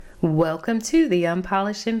Welcome to the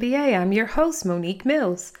Unpolished MBA. I'm your host, Monique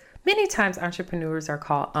Mills. Many times entrepreneurs are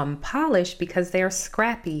called unpolished because they are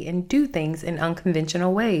scrappy and do things in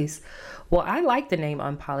unconventional ways. Well, I like the name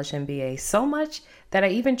Unpolished MBA so much that I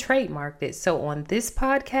even trademarked it. So on this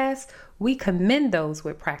podcast, we commend those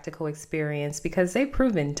with practical experience because they've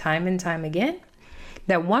proven time and time again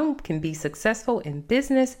that one can be successful in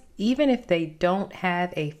business even if they don't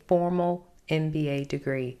have a formal MBA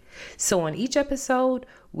degree. So on each episode,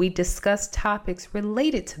 we discuss topics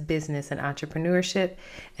related to business and entrepreneurship,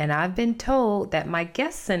 and I've been told that my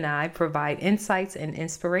guests and I provide insights and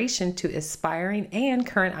inspiration to aspiring and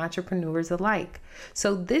current entrepreneurs alike.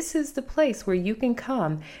 So this is the place where you can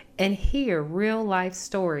come and hear real life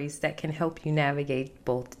stories that can help you navigate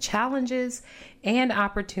both challenges and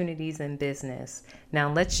opportunities in business.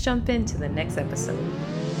 Now let's jump into the next episode.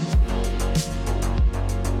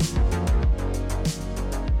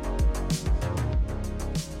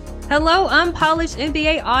 Hello, Unpolished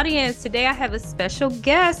MBA audience. Today I have a special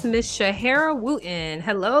guest, Miss Shehara Wooten.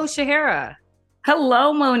 Hello, Shehara.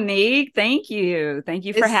 Hello, Monique. Thank you. Thank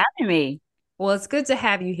you for having me. Well, it's good to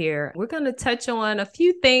have you here. We're going to touch on a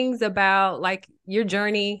few things about your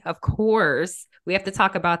journey. Of course, we have to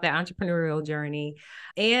talk about the entrepreneurial journey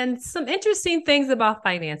and some interesting things about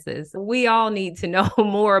finances. We all need to know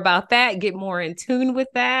more about that, get more in tune with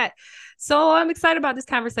that. So I'm excited about this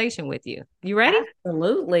conversation with you. You ready?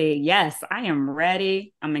 Absolutely. Yes, I am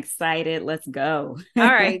ready. I'm excited. Let's go. All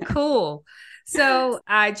right, cool. So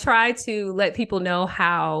I try to let people know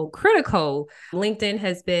how critical LinkedIn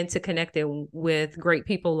has been to connecting with great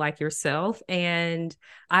people like yourself. And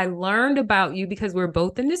I learned about you because we're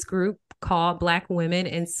both in this group called Black Women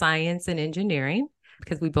in Science and Engineering,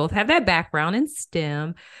 because we both have that background in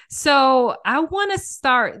STEM. So I want to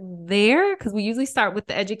start there because we usually start with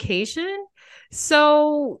the education.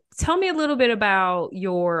 So tell me a little bit about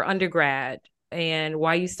your undergrad and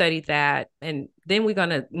why you studied that. And then we're going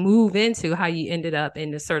to move into how you ended up in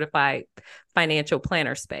the certified financial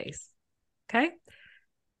planner space. Okay.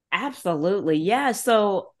 Absolutely. Yeah.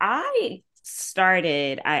 So I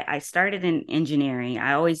started in engineering.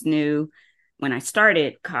 I always knew when I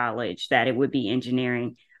started college that it would be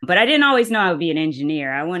engineering, but I didn't always know I would be an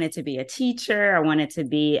engineer. I wanted to be a teacher. I wanted to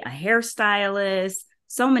be a hairstylist,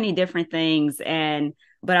 so many different things.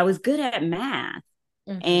 But I was good at math.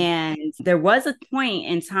 Mm-hmm. And there was a point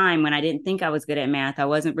in time when I didn't think I was good at math. I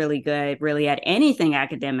wasn't really good at anything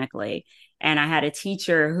academically. And I had a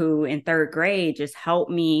teacher who in third grade just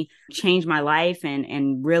helped me change my life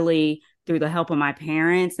and really through the help of my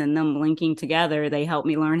parents and them linking together, they helped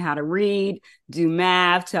me learn how to read, do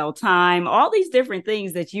math, tell time, all these different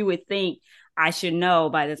things that you would think I should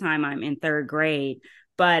know by the time I'm in third grade.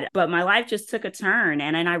 But my life just took a turn.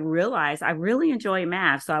 And then I realized I really enjoy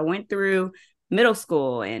math. So I went through middle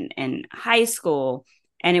school and high school.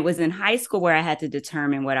 And it was in high school where I had to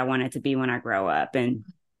determine what I wanted to be when I grow up.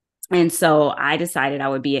 And so I decided I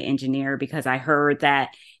would be an engineer because I heard that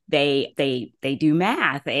they do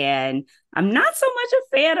math, and I'm not so much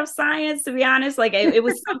a fan of science, to be honest. It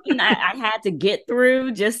was something I had to get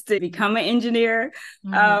through just to become an engineer.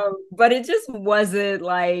 Mm-hmm. But it just wasn't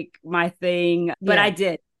like my thing, but I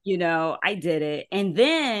did it. And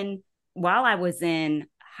then while I was in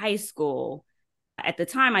high school, at the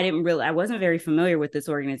time, I wasn't very familiar with this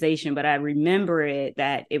organization, but I remember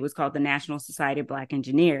that it was called the National Society of Black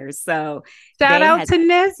Engineers. So shout out to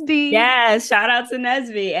NSB. Yes, shout out to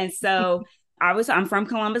NSB. And so I'm from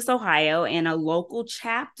Columbus, Ohio, and a local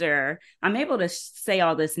chapter. I'm able to say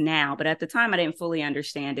all this now, but at the time I didn't fully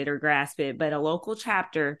understand it or grasp it. But a local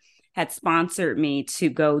chapter had sponsored me to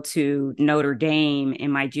go to Notre Dame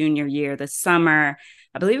in my junior year, the summer.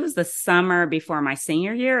 I believe it was the summer before my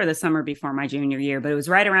senior year or the summer before my junior year, but it was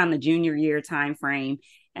right around the junior year time frame.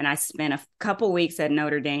 And I spent a couple weeks at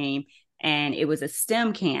Notre Dame, and it was a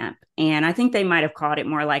STEM camp. And I think they might have called it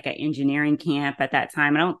more like an engineering camp at that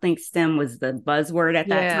time. I don't think STEM was the buzzword at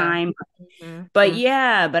that time. Mm-hmm. But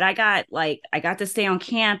I got to stay on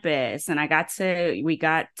campus, and we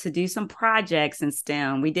got to do some projects in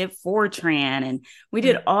STEM. We did Fortran, and we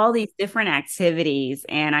did all these different activities.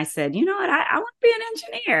 And I said, you know what, I want to be an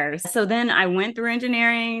engineer. So then I went through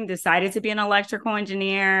engineering, decided to be an electrical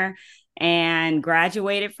engineer, and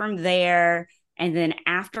graduated from there. And then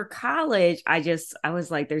after college, I was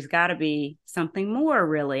like, there's got to be something more,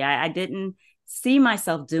 really. I didn't see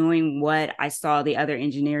myself doing what I saw the other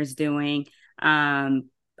engineers doing. I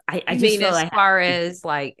just mean as far as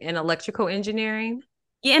like in electrical engineering?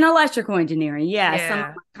 Yeah, in electrical engineering. Yeah. Some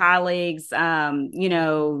of my colleagues,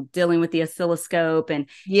 dealing with the oscilloscope, and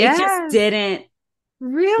it just didn't.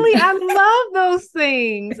 Really? I love those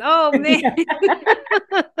things. Oh, man.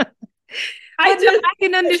 No, just, I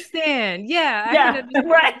can understand. Yeah, I can yeah, understand.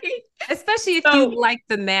 right. Especially if you So, like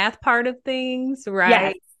the math part of things, yes,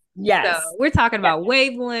 right? So yes, we're talking yes. about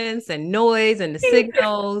wavelengths and noise and the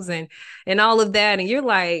signals and all of that. And you're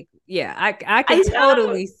like, yeah, I I can know.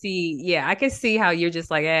 totally see. Yeah, I can see how you're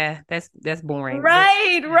just like, that's boring. But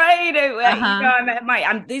Right, right. uh-huh. I'm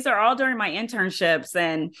at these are all during my internships,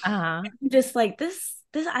 and Uh-huh. I'm just like this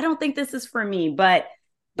I don't think this is for me, but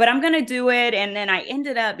I'm gonna do it. And then I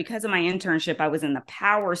ended up, because of my internship, I was in the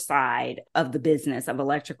power side of the business of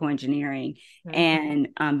electrical engineering. Mhm.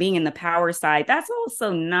 And being in the power side, that's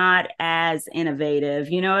also not as innovative.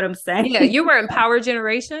 You know what I'm Yeah, saying? you were in power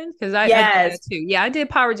generation because I did Yes, that too. Yeah, I did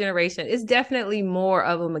power generation. It's definitely more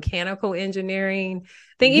of a mechanical engineering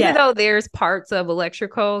thing, even yes. though there's parts of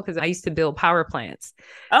electrical because I used to build power plants.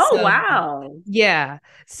 Oh, So wow. yeah.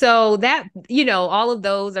 So that, all of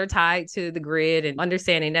those are tied to the grid and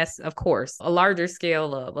understanding that's, of course, a larger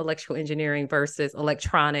scale of electrical engineering versus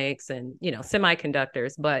electronics and,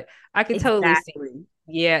 semiconductors. But I can totally see. Exactly.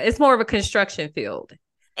 Yeah, it's more of a construction field.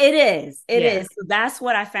 It is. It Yeah. is. So that's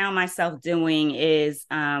what I found myself doing is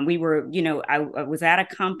we were, I was at a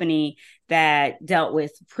company that dealt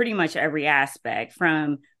with pretty much every aspect,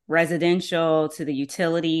 from residential to the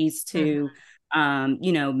utilities to,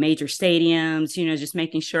 Mhm. major stadiums, just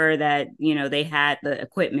making sure that, they had the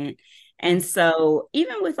equipment. And Mhm. so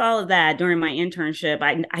even with all of that during my internship,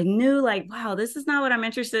 I knew, like, wow, this is not what I'm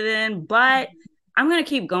interested in, but I'm going to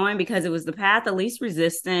keep going because it was the path of least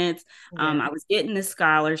resistance. Yeah. I was getting this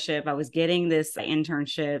scholarship, I was getting this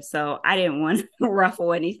internship, so I didn't want to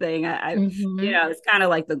ruffle anything. Hmm. It's kind of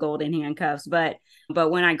like the golden handcuffs. But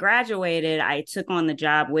when I graduated, I took on the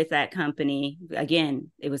job with that company.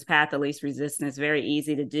 Again, it was path of least resistance, very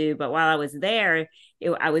easy to do. But while I was there,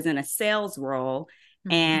 I was in a sales role,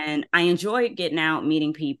 Hmm. and I enjoyed getting out,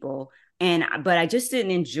 meeting people, but I just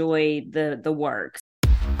didn't enjoy the work.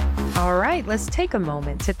 All right, let's take a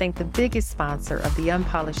moment to thank the biggest sponsor of the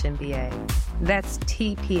Unpolished MBA. That's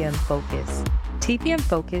TPM Focus. TPM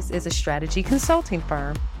Focus is a strategy consulting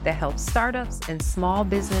firm that helps startups and small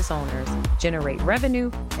business owners generate revenue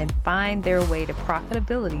and find their way to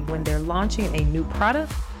profitability when they're launching a new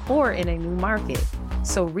product or in a new market.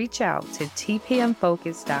 So reach out to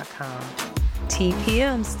tpmfocus.com.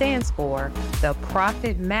 TPM stands for The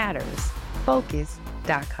Profit Matters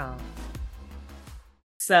Focus.com.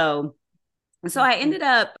 So I ended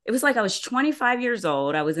up, it was like I was 25 years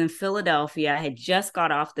old. I was in Philadelphia. I had just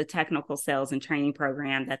got off the technical sales and training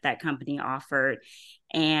program that company offered.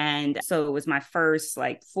 And so it was my first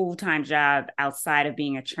like full-time job outside of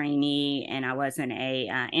being a trainee, and I wasn't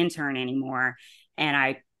a intern anymore. And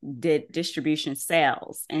I did distribution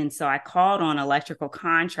sales. And so I called on electrical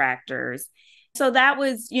contractors. So that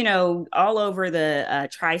was, all over the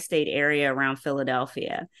tri-state area around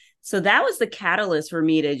Philadelphia. So that was the catalyst for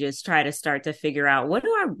me to just try to start to figure out, what do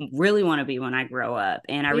I really want to be when I grow up?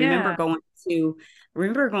 And I Yeah. remember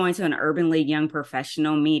going to an Urban League Young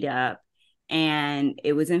Professional meetup, and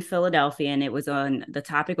it was in Philadelphia, and the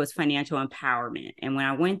topic was financial empowerment. And when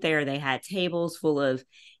I went there, they had tables full of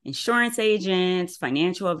insurance agents,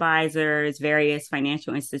 financial advisors, various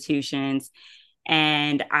financial institutions.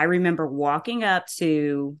 And I remember walking up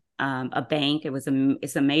to a bank.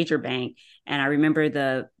 It's a major bank, and I remember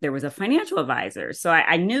there was a financial advisor. So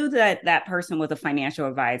I knew that person was a financial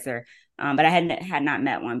advisor, but I had not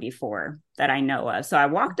met one before that I know of. So I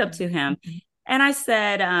walked up to him, and I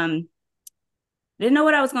said, didn't know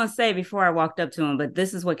what I was going to say before I walked up to him, but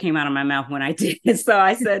this is what came out of my mouth when I did. So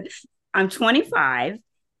I said, I'm 25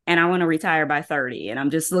 and I want to retire by 30. And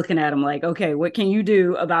I'm just looking at him like, okay, what can you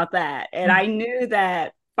do about that? And I knew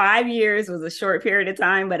that 5 years was a short period of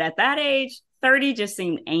time, but at that age, 30 just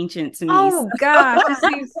seemed ancient to me. So, Oh gosh, it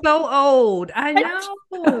seems so old. I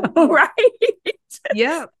know. right.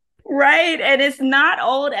 Yep. Right. And it's not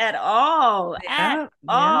old at all, at Yep. Yep.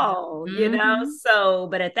 all, Hmm. So,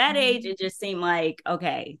 but at that age, Hmm. it just seemed like,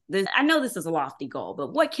 okay, I know this is a lofty goal,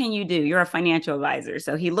 but what can you do? You're a financial advisor.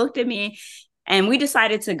 So he looked at me, and we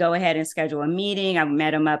decided to go ahead and schedule a meeting. I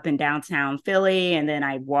met him up in downtown Philly, and then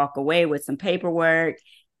I walk away with some paperwork,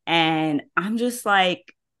 and I'm just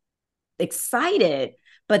like excited.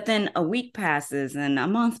 But then a week passes, and a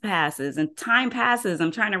month passes, and time passes.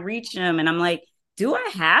 I'm trying to reach him, and I'm like, do I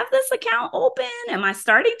have this account open? Am I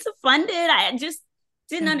starting to fund it? I just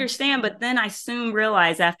didn't Hmm. understand. But then I soon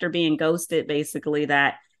realized, after being ghosted, basically,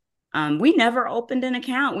 that we never opened an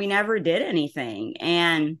account. We never did anything.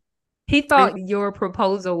 And He I, thought your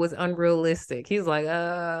proposal was unrealistic. He's like,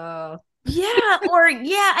 yeah,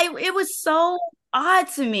 it was so odd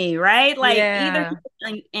to me, right? Like, either yeah.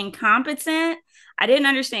 he was incompetent. I didn't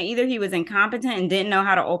understand either he was incompetent and didn't know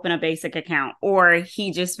how to open a basic account, or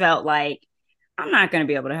he just felt like I'm not going to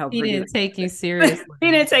be able to help He her do didn't take you it. seriously.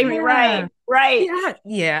 He didn't take me Yeah. right. Right. Yeah.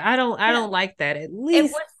 Yeah. I Yeah. don't like that. At It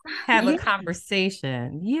least was, have a yeah,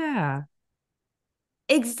 conversation. Yeah.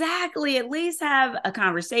 exactly. At least have a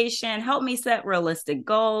conversation, help me set realistic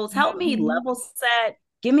goals, help me Mhm. level set,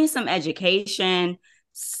 give me some education,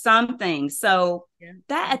 something. So Yeah.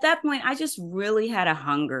 that at that point, I just really had a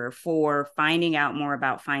hunger for finding out more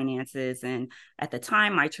about finances. And at the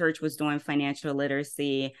time, my church was doing financial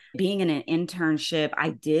literacy. Being in an internship, I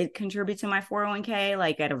did contribute to my 401k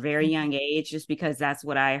like at a very young age, just because that's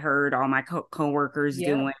what I heard all my coworkers Yeah.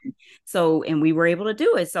 doing. So, and we were able to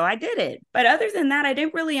do it. So I did it. But other than that, I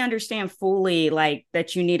didn't really understand fully like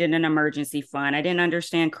that you needed an emergency fund. I didn't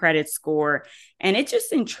understand credit score. And it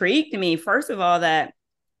just intrigued me, first of all, that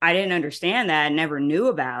I didn't understand that. I never knew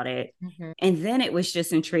about it. Mhm. And then it was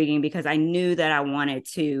just intriguing because I knew that I wanted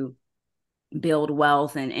to build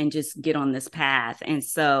wealth and just get on this path. And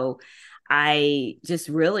so I just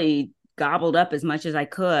really gobbled up as much as I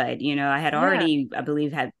could. You know, I had Yeah. already, I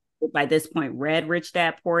believe, had by this point read Rich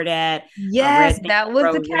Dad Poor Dad, Yes, read Think that and was the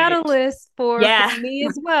Grow Rich. catalyst for Yeah. me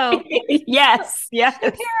as well. Yes. Yes.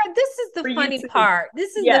 Shahara, this is the For you funny too. part. This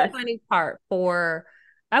is the Yes. funny part for,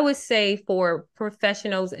 I would say, for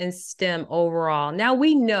professionals in STEM overall. Now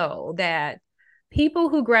we know that people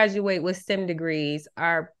who graduate with STEM degrees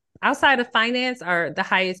are outside of finance are the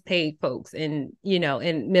highest paid folks in,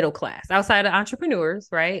 in middle class, outside of entrepreneurs,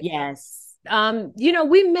 right? Yes.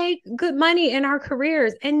 We make good money in our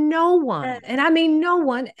careers, and no one, and I mean no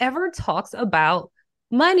one ever talks about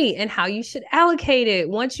money and how you should allocate it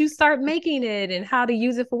once you start making it and how to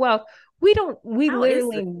use it for wealth. We How is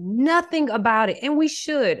literally it? nothing about it. And we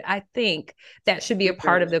should, I think that should be a We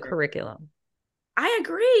part really of the should. curriculum. I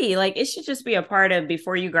agree. Like it should just be a part of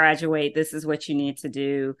before you graduate, this is what you need to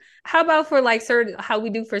do. How about for like how we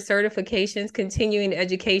do for certifications, continuing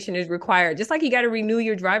education is required, just like you got to renew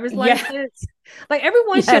your driver's Yeah. license. Like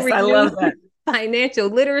everyone should Yes, I renew love that. financial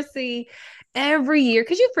literacy every year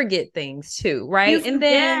because you forget things too, You right? And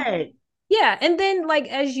then forget. yeah, and then like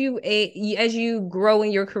as you grow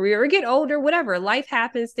in your career or get older, whatever, life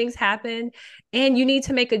happens, things happen, and you need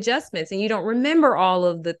to make adjustments, and you don't remember all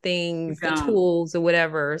of the You things, the don't. tools or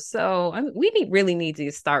whatever. So really need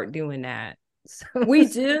to start doing that. We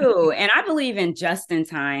do. And I believe in just in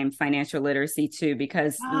time financial literacy too,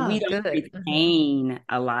 because we Oh, don't good. retain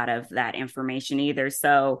a lot of that information either.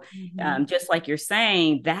 So, Mhm. just like you're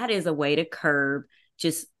saying, that is a way to curb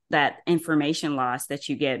just that information loss that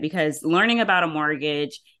you get because learning about a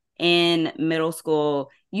mortgage in middle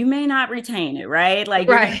school, you may not retain it, right? Like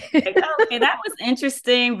you're going to Right. be like, oh, okay, that was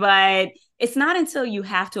interesting, but it's not until you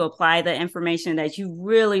have to apply the information that you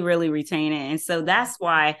really, really retain it. And so that's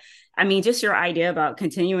why I mean, just your idea about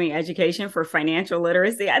continuing education for financial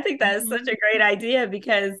literacy, I think that is such Mhm. a great idea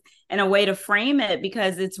because, and a way to frame it,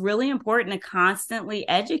 because it's really important to constantly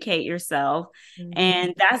educate yourself. Mhm.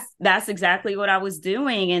 And that's exactly what I was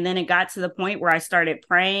doing. And then it got to the point where I started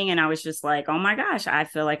praying and I was just like, oh my gosh, I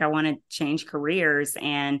feel like I want to change careers.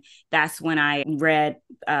 And that's when I read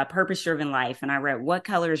Purpose Driven Life and I read What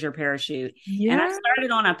Color is Your Parachute? And I Yeah.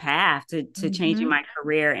 started on a path to changing Mhm. my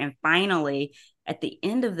career. And finally, at the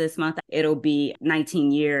end of this month, it'll be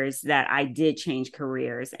 19 years that I did change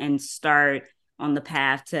careers and start on the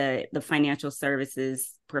path to the financial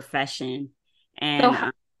services profession. So And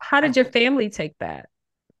how I, did your family take that?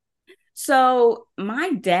 so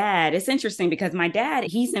my dad, it's interesting because my dad,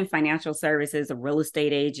 he's in financial services, a real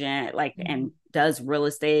estate agent, like, and Mhm. does real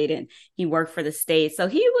estate and he worked for the state. So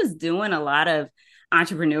he was doing a lot of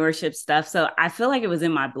entrepreneurship stuff. So I feel like it was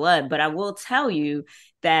in my blood, but I will tell you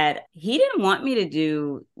that he didn't want me to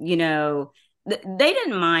do, they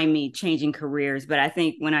didn't mind me changing careers, but I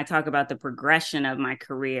think when I talk about the progression of my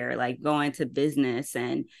career, like going to business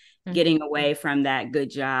and Mhm. getting away from that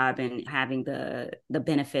good job and having the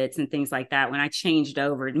benefits and things like that, when I changed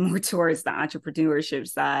over more towards the entrepreneurship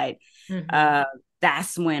side, Mhm. uh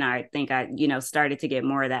that's when I think I, started to get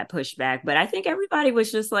more of that pushback. But I think everybody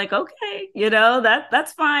was just like, okay,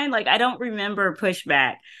 that's fine. Like I don't remember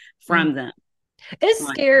pushback Mhm. from them. It's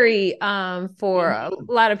scary for a Mhm.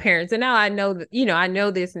 lot of parents. And now I know that, I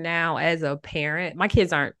know this now as a parent. My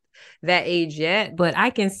kids aren't that age yet, but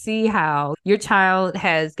I can see how your child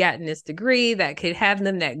has gotten this degree that could have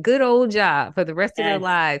them that good old job for the rest of their Yes,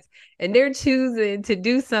 lives. And they're choosing to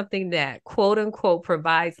do something that quote unquote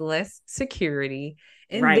provides less security.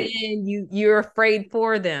 And then right. you're afraid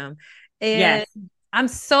for them. And Yes. I'm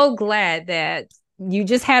so glad that you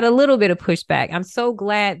just had a little bit of pushback. I'm so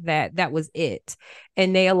glad that that was it.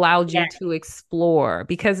 And they allowed Yeah. you to explore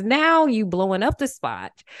because now you blowing up the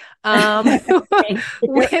spot. Thank you.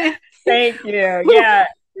 With, Thank you. Yeah.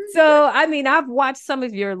 so, I mean, I've watched some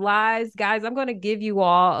of your lives, guys. I'm going to give you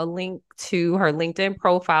all a link to her LinkedIn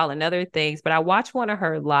profile and other things, but I watched one of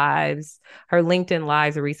her lives, her LinkedIn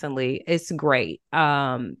lives recently. It's great.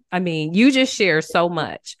 I mean, you just share so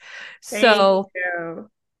much. Thank So, you.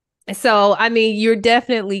 I mean, you're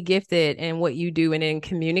definitely gifted in what you do and in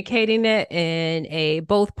communicating it in a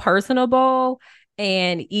both personable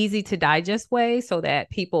and easy to digest way so that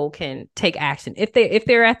people can take action if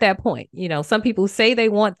they're at that point. You know, some people say they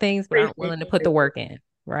want things but aren't Appreciate willing to put the it. work in,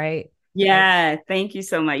 right? Yeah, thank you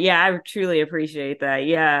so much. Yeah, I truly appreciate that.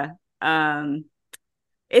 Yeah. Um,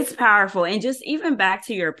 it's powerful. And just even back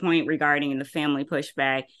to your point regarding the family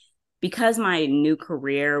pushback, because my new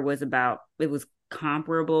career was it was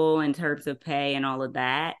comparable in terms of pay and all of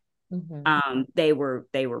that. Mm-hmm. They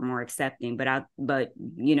were more accepting, but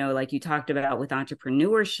you know, like you talked about with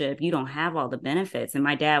entrepreneurship, you don't have all the benefits. And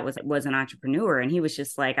my dad was an entrepreneur, and he was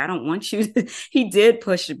just like, I don't want you to, he did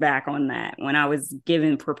push back on that when I was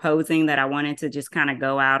proposing that I wanted to just kind of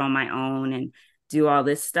go out on my own and do all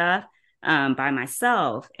this stuff by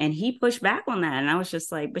myself. And he pushed back on that. And I was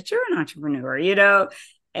just like, but you're an entrepreneur, you know?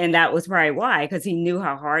 And that was probably why, because he knew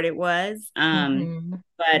how hard it was. Mm-hmm.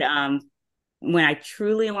 But when I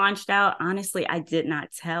truly launched out, honestly, I did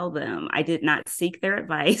not tell them. I did not seek their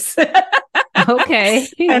advice. Okay.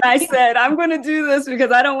 And I said, I'm going to do this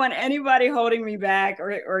because I don't want anybody holding me back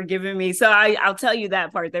or giving me. So I'll tell you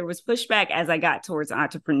that part. There was pushback as I got towards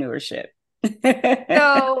entrepreneurship.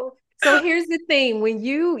 So here's the thing. When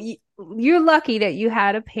you're lucky that you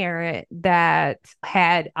had a parent that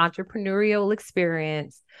had entrepreneurial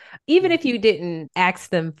experience, even if you didn't ask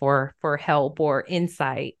them for help or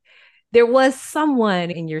insight, there was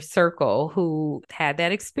someone in your circle who had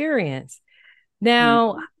that experience.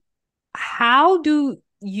 Now, Mhm. how do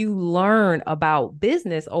you learn about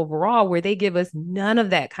business overall where they give us none of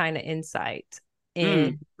that kind of insight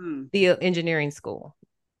in Mm. the engineering school?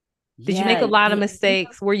 Did you make Yeah. a lot of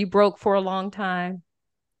mistakes? Were you broke for a long time?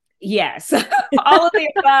 Yes. All of the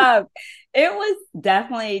above. It was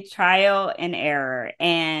definitely trial and error.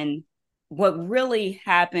 And what really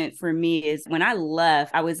happened for me is when I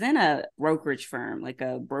left, I was in a brokerage firm, like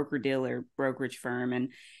a broker dealer brokerage firm.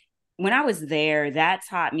 And when I was there, that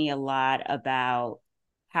taught me a lot about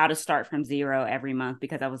how to start from zero every month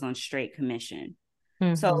because I was on straight commission. So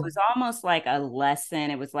it was Mm-hmm. almost like a lesson.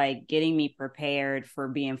 It was like getting me prepared for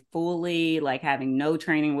being fully, like having no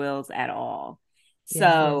training wheels at all. Yeah.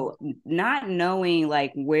 So not knowing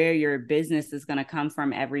like where your business is going to come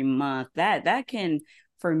from every month, that can,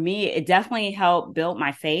 for me, it definitely helped build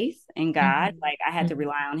my faith in God. Mm-hmm. Like I had to Mm-hmm.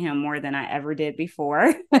 rely on him more than I ever did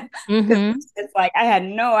before. Because Mm-hmm. it's like I had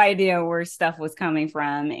no idea where stuff was coming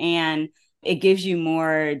from. And it gives you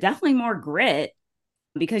definitely more grit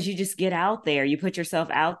because you just get out there, you put yourself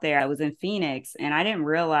out there. I was in Phoenix and I didn't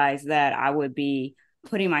realize that I would be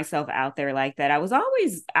putting myself out there like that. I was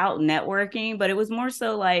always out networking, but it was more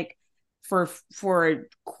so like for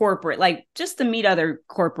corporate, like just to meet other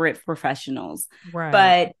corporate professionals. Right.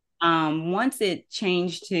 But once it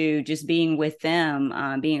changed to just being with them,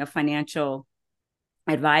 being a financial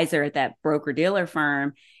advisor at that broker dealer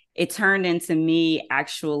firm, it turned into me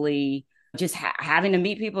actually just having to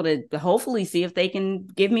meet people to hopefully see if they can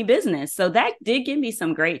give me business. So that did give me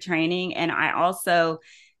some great training. And I also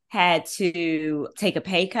had to take a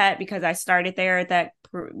pay cut because I started there at that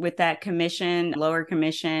with that commission, lower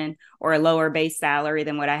commission or a lower base salary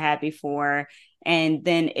than what I had before. And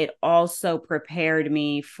then it also prepared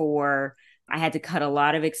me for I had to cut a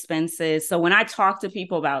lot of expenses. So when I talk to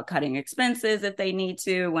people about cutting expenses if they need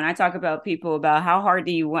to, when I talk about people about how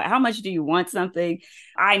much do you want something,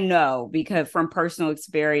 I know because from personal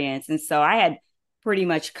experience. And so I had pretty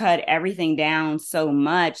much cut everything down so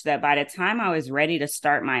much that by the time I was ready to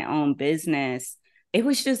start my own business, it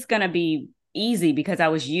was just going to be easy because I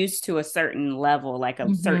was used to a certain level, like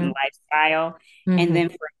a certain Mm-hmm. lifestyle. And Mm-hmm. then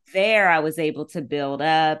from there, I was able to build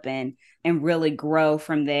up and really grow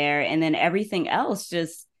from there. And then everything else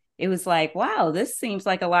just, it was like, wow, this seems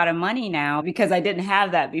like a lot of money now because I didn't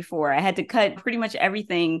have that before. I had to cut pretty much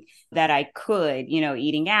everything that I could, you know,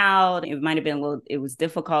 eating out. It might have been it was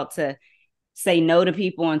difficult to say no to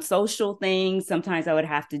people on social things. Sometimes I would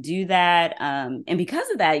have to do that. And because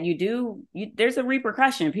of that, there's a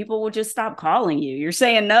repercussion. People will just stop calling you. You're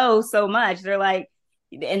saying no so much. They're like,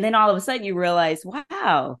 and then all of a sudden you realize,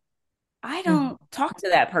 wow, I Mm-hmm. don't talk to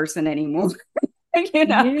that person anymore. you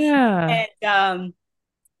know Yeah. and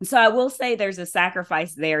so I will say there's a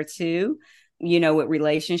sacrifice there too, with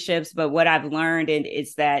relationships. But what I've learned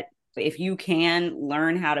is that if you can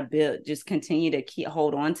learn how to build, just continue to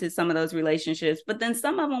hold on to some of those relationships, but then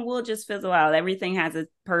some of them will just fizzle out. Everything has a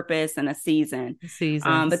purpose and a season. But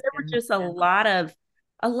Seasons. there were just a lot of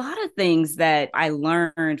things that I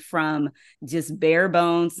learned from just bare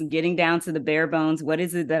bones, getting down to the bare bones. What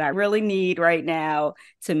is it that I really need right now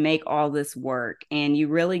to make all this work? And you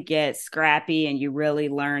really get scrappy, and you really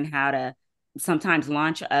learn how to sometimes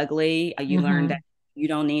launch ugly. You learn that you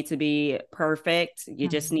don't need to be perfect. You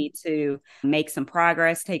just need to make some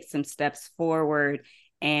progress, take some steps forward,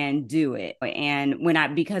 and do it. And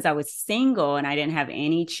because I was single and I didn't have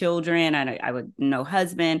any children, I would no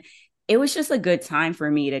husband, it was just a good time for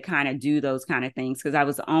me to kind of do those kind of things because I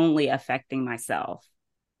was only affecting myself.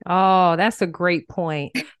 Oh, that's a great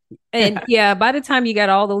point. And yeah, by the time you got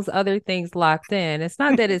all those other things locked in, it's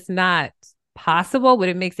not that it's not possible, but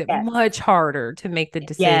it makes it Yes. much harder to make the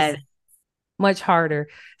decision. Yes. Much harder.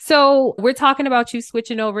 So we're talking about you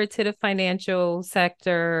switching over to the financial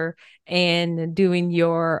sector and doing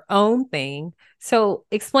your own thing. So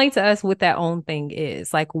explain to us what that own thing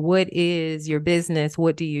is. Like, what is your business?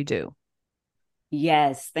 What do you do?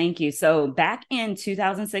 Yes, thank you. So back in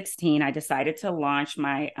 2016, I decided to launch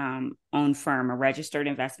my own firm, a registered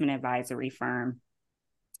investment advisory firm.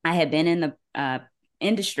 I had been in the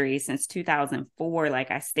industry since 2004,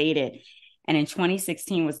 like I stated. And in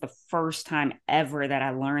 2016 was the first time ever that I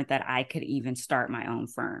learned that I could even start my own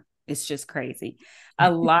firm. It's just crazy.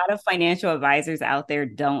 A lot of financial advisors out there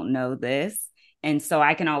don't know this. And so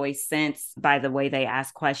I can always sense by the way they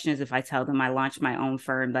ask questions, if I tell them I launched my own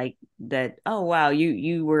firm, like that, oh, wow,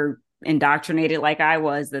 you were indoctrinated like I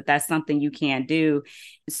was, that's something you can't do.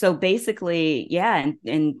 So basically, yeah,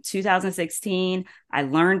 in 2016, I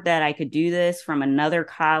learned that I could do this from another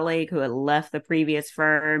colleague who had left the previous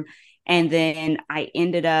firm. And then I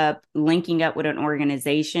ended up linking up with an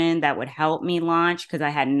organization that would help me launch because I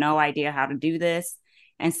had no idea how to do this.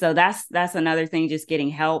 And so that's another thing, just getting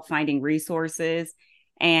help, finding resources.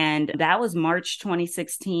 And that was March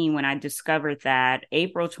 2016 when I discovered that.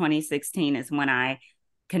 April 2016 is when I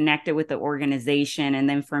connected with the organization. And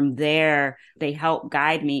then from there, they helped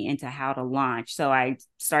guide me into how to launch. So I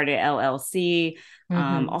started LLC,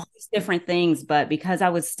 all these different things. But because I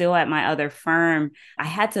was still at my other firm, I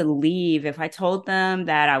had to leave. If I told them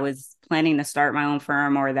that I was planning to start my own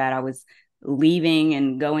firm or that I was leaving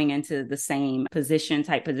and going into the same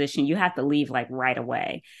type position, you have to leave like right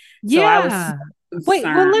away. So I was so Yeah. Wait,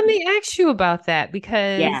 well, let concerned. me ask you about that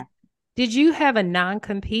because Yeah. did you have a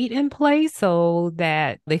non-compete in place so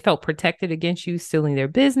that they felt protected against you stealing their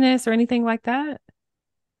business or anything like that?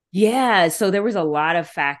 Yeah, so there was a lot of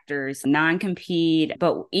factors, non-compete,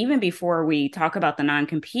 but even before we talk about the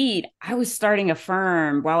non-compete, I was starting a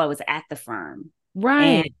firm while I was at the firm. And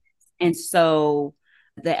Right. and so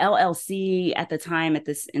the LLC at the time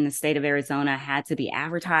in the state of Arizona had to be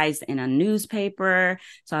advertised in a newspaper.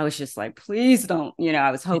 So I was just like, please don't,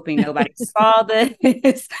 I was hoping nobody saw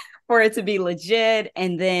this for it to be legit.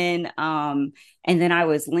 And then I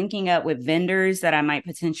was linking up with vendors that I might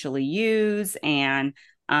potentially use, and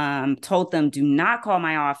told them, do not call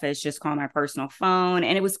my office, just call my personal phone.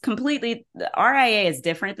 And it was completely, the RIA is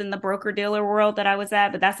different than the broker dealer world that I was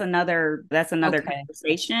at, but that's another Okay.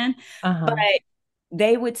 conversation. But Uh-huh.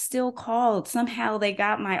 they would still call. Somehow they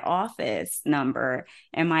got my office number,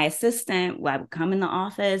 and my assistant would come in the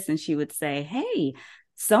office and she would say, hey,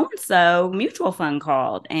 so and so mutual fund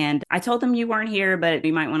called, and I told them you weren't here, but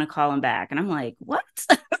you might want to call them back. And I'm like, what?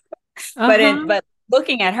 Uh-huh. But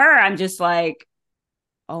looking at her, I'm just like,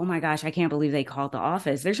 oh my gosh, I can't believe they called the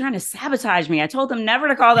office. They're trying to sabotage me. I told them never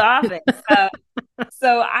to call the office.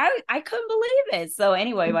 So I couldn't believe it. So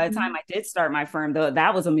anyway, by the time Mhm. I did start my firm, though,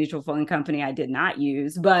 that was a mutual fund company I did not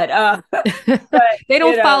use. But They you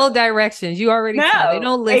don't know, follow directions. You already tell. They no,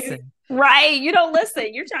 don't listen. right. You don't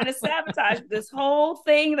listen. You're trying to sabotage this whole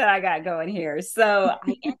thing that I got going here. So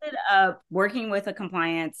I ended up working with a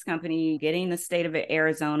compliance company, getting the state of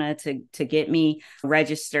Arizona to get me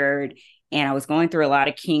registered. And I was going through a lot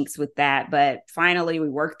of kinks with that. But finally, we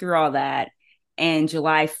worked through all that. And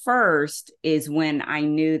July 1st is when I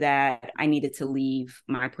knew that I needed to leave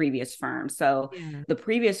my previous firm. So Yeah. the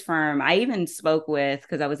previous firm, I even spoke with,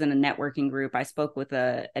 because I was in a networking group, I spoke with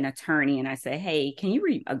an attorney, and I said, hey, can you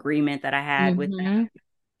read agreement that I had with them? Hmm.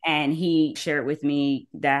 And he shared with me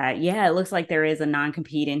that, yeah, it looks like there is a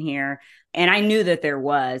non-compete in here. And I knew that there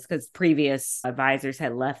was because previous advisors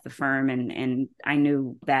had left the firm, and I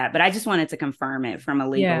knew that, but I just wanted to confirm it from a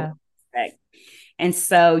legal Yeah. aspect. And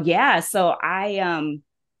so, yeah, so I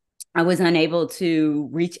was unable to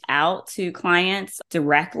reach out to clients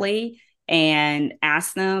directly and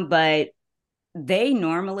ask them, but they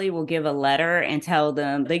normally will give a letter and tell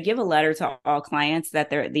them, they give a letter to all clients that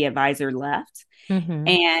the advisor left. Mm-hmm.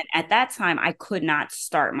 And at that time, I could not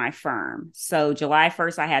start my firm. So July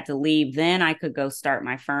 1st, I had to leave. Then I could go start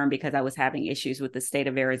my firm because I was having issues with the state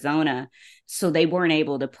of Arizona. So they weren't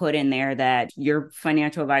able to put in there that your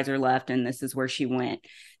financial advisor left and this is where she went.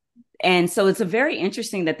 And so it's a very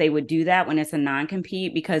interesting that they would do that when it's a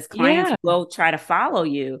non-compete because clients Yeah. will try to follow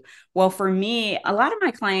you. Well, for me, a lot of my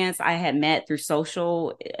clients I had met through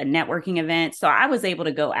social networking events. So I was able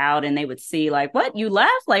to go out and they would see like, what, you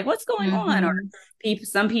left? Like, what's going on? Or Mm-hmm.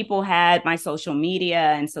 some people had my social media.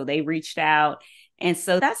 And so they reached out. And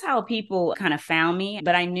so that's how people kind of found me.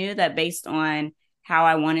 But I knew that based on how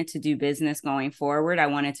I wanted to do business going forward, I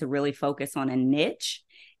wanted to really focus on a niche.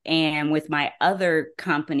 And with my other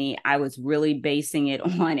company, I was really basing it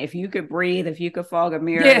on if you could breathe, if you could fog a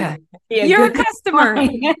mirror, Yeah. be a You're a good customer.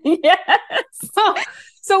 client. Yes.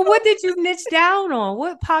 So what did you niche down on?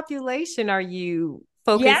 What population are you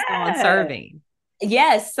focused on Yeah. serving?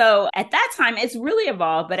 Yes. So at that time, it's really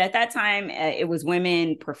evolved, but at that time, it was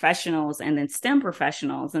women professionals and then STEM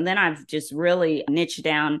professionals. And then I've just really niched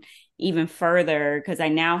down even further because I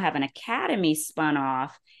now have an academy spun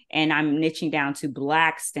off and I'm niching down to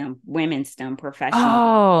Black STEM, women STEM professionals.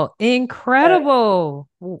 Oh, incredible.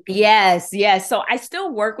 Yes, yes. So I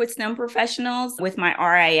still work with STEM professionals with my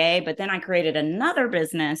RIA, but then I created another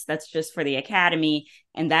business that's just for the academy,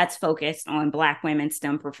 and that's focused on Black women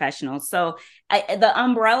STEM professionals. So the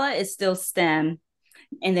umbrella is still STEM,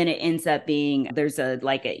 and then it ends up being there's a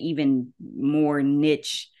like a even more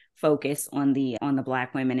niche focus on the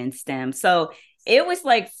Black women in STEM. So it was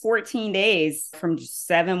like 14 days from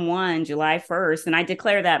 7/1, July 1st, and I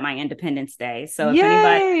declare that my Independence Day. So if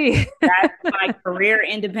anybody, Yay. that's my career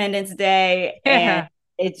Independence Day. And Yeah.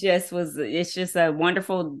 it's just a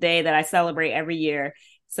wonderful day that I celebrate every year.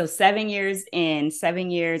 So 7 years in, 7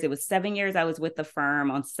 years, it was 7 years I was with the firm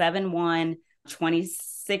on 7/1,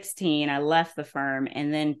 2016. I left the firm.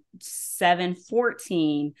 And then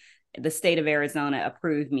 7/14, the state of Arizona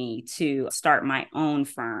approved me to start my own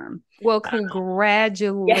firm. Well, Yeah.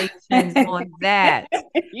 congratulations on that.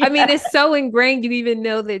 I mean, Yeah. it's so ingrained you even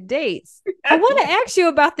know the dates. I want to ask you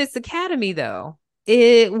about this academy though.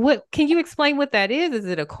 What can you explain what that is? Is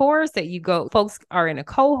it a course that you go, folks are in a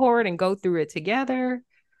cohort and go through it together?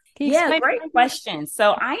 Can you Yeah, explain it great like that? question.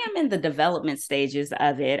 So I am in the development stages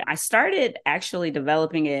of it. I started actually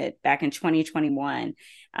developing it back in 2021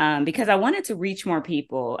 because I wanted to reach more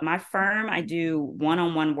people. My firm, I do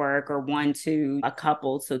one-on-one work or one to a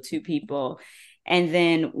couple, so two people. And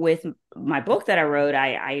then with my book that I wrote,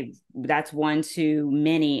 I that's one to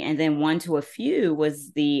many, and then one to a few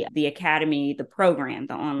was the academy, the program,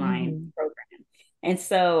 the online Mhm. program. And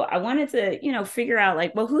so I wanted to, figure out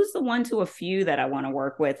like, well, who's the one to a few that I want to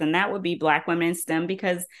work with? And that would be Black women in STEM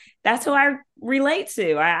because that's who I relate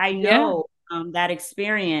to. I Yeah. know that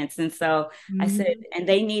experience. And so I said, Mhm. and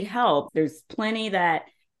they need help. There's plenty that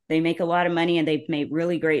they make a lot of money and they've made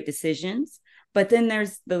really great decisions. But then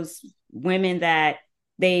there's those women that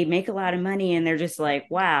they make a lot of money and they're just like,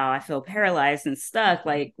 wow, I feel paralyzed and stuck.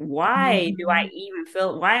 Like, why do I Mhm. even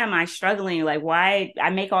feel, why am I struggling? Like, why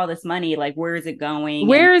I make all this money? Like, where is it going? And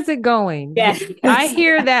Where is it going? Yeah, yes, I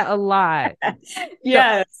hear that a lot. So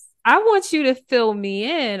yes, I want you to fill me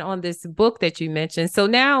in on this book that you mentioned. So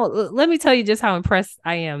now let me tell you just how impressed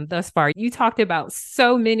I am thus far. You talked about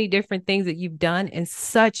so many different things that you've done in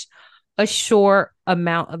such a short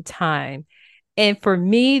amount of time. And for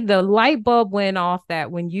me, the light bulb went off that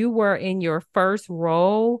when you were in your first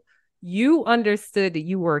role, you understood that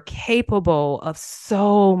you were capable of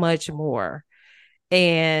so much more.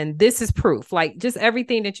 And this is proof. Like just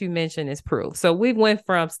everything that you mentioned is proof. So we went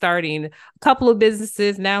from starting a couple of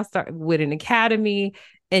businesses, now start with an academy,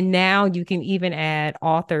 and now you can even add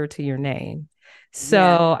author to your name. yeah.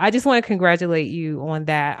 So I just want to congratulate you on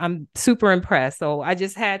that. I'm super impressed. So I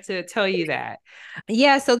just had to tell you that.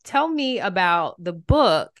 Yeah. So tell me about the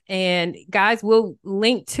book, and guys, we'll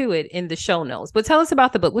link to it in the show notes. But tell us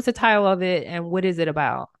about the book. What's the title of it, and what is it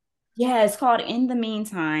about? Yeah, it's called In the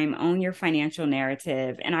Meantime, Own Your Financial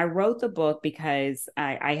Narrative. And I wrote the book because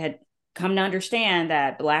I had come to understand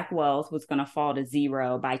that Black wealth was going to fall to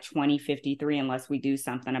zero by 2053 unless we do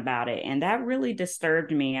something about it. And that really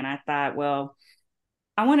disturbed me. And I thought, well,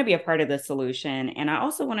 I want to be a part of the solution. And I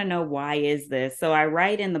also want to know why is this? So I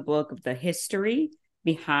write in the book of the history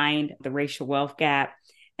behind the racial wealth gap.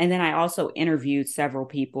 And then I also interviewed several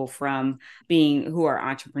people from being who are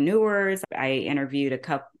entrepreneurs. I interviewed a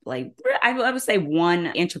couple, like I would say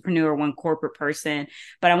one entrepreneur, one corporate person,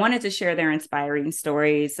 but I wanted to share their inspiring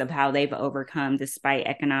stories of how they've overcome despite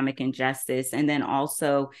economic injustice. And then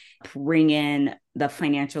also bring in the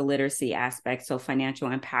financial literacy aspect, so financial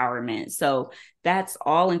empowerment. So that's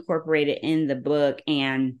all incorporated in the book.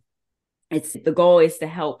 And it's the goal is to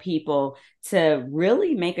help people to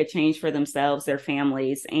really make a change for themselves, their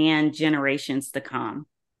families, and generations to come.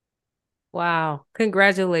 Wow.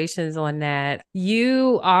 Congratulations on that.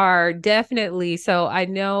 You are definitely, so I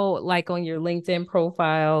know like on your LinkedIn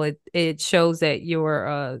profile, it shows that you're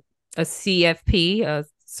a CFP, a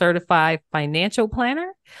certified financial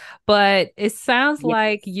planner, but it sounds Yes,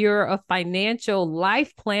 like you're a financial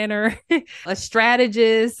life planner, a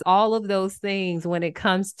strategist, all of those things when it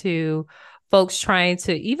comes to folks trying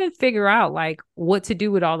to even figure out like what to do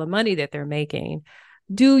with all the money that they're making.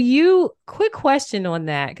 Quick question on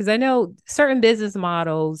that, because I know certain business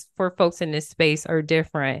models for folks in this space are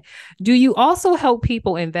different. Do you also help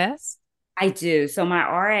people invest? I do. So my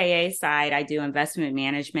RAA side, I do investment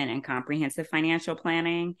management and comprehensive financial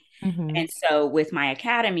planning. Mm-hmm. And so with my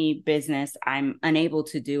academy business, I'm unable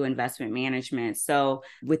to do investment management. So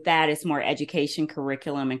with that, it's more education,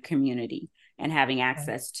 curriculum, and community and having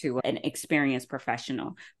access to an experienced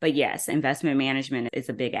professional. But yes, investment management is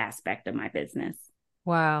a big aspect of my business.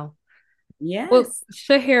 Wow. Well, Yes.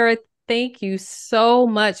 Shehara, thank you so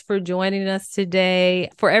much for joining us today.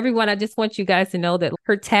 For everyone, I just want you guys to know that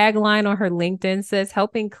her tagline on her LinkedIn says,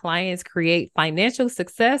 helping clients create financial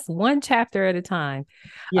success one chapter at a time.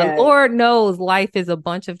 Yes. Lord knows life is a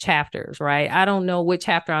bunch of chapters, right? I don't know what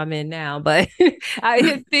chapter I'm in now, but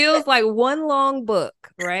it feels like one long book,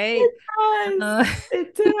 right? It does. Uh,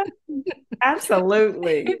 It does.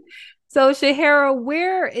 Absolutely. so, Shehara,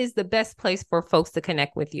 where is the best place for folks to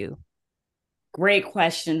connect with you? Great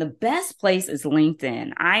question. The best place is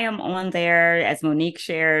LinkedIn. I am on there, as Monique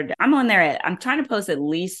shared. I'm trying to post at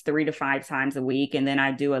least 3 to 5 times a week. And then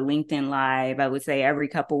I do a LinkedIn live, I would say every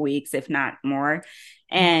couple weeks, if not more.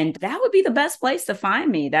 And that would be the best place to find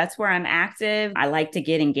me. That's where I'm active. I like to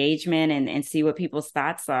get engagement and see what people's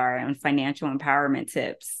thoughts are on financial empowerment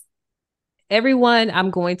tips. Everyone, I'm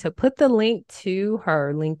going to put the link to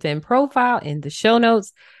her LinkedIn profile in the show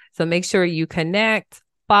notes. So make sure you connect,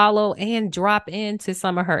 follow, and drop into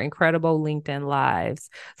some of her incredible LinkedIn lives.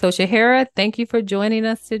 So, Shehara, thank you for joining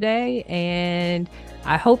us today. And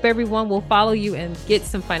I hope everyone will follow you and get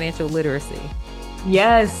some financial literacy.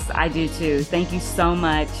 Yes, I do too. Thank you so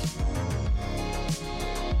much.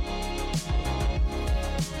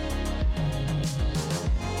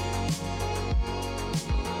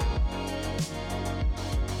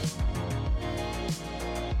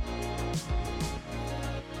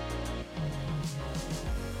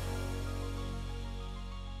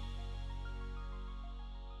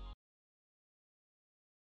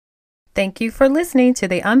 Thank you for listening to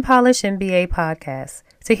the Unpolished MBA podcast.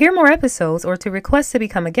 To hear more episodes or to request to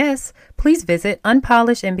become a guest, please visit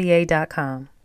unpolishedmba.com.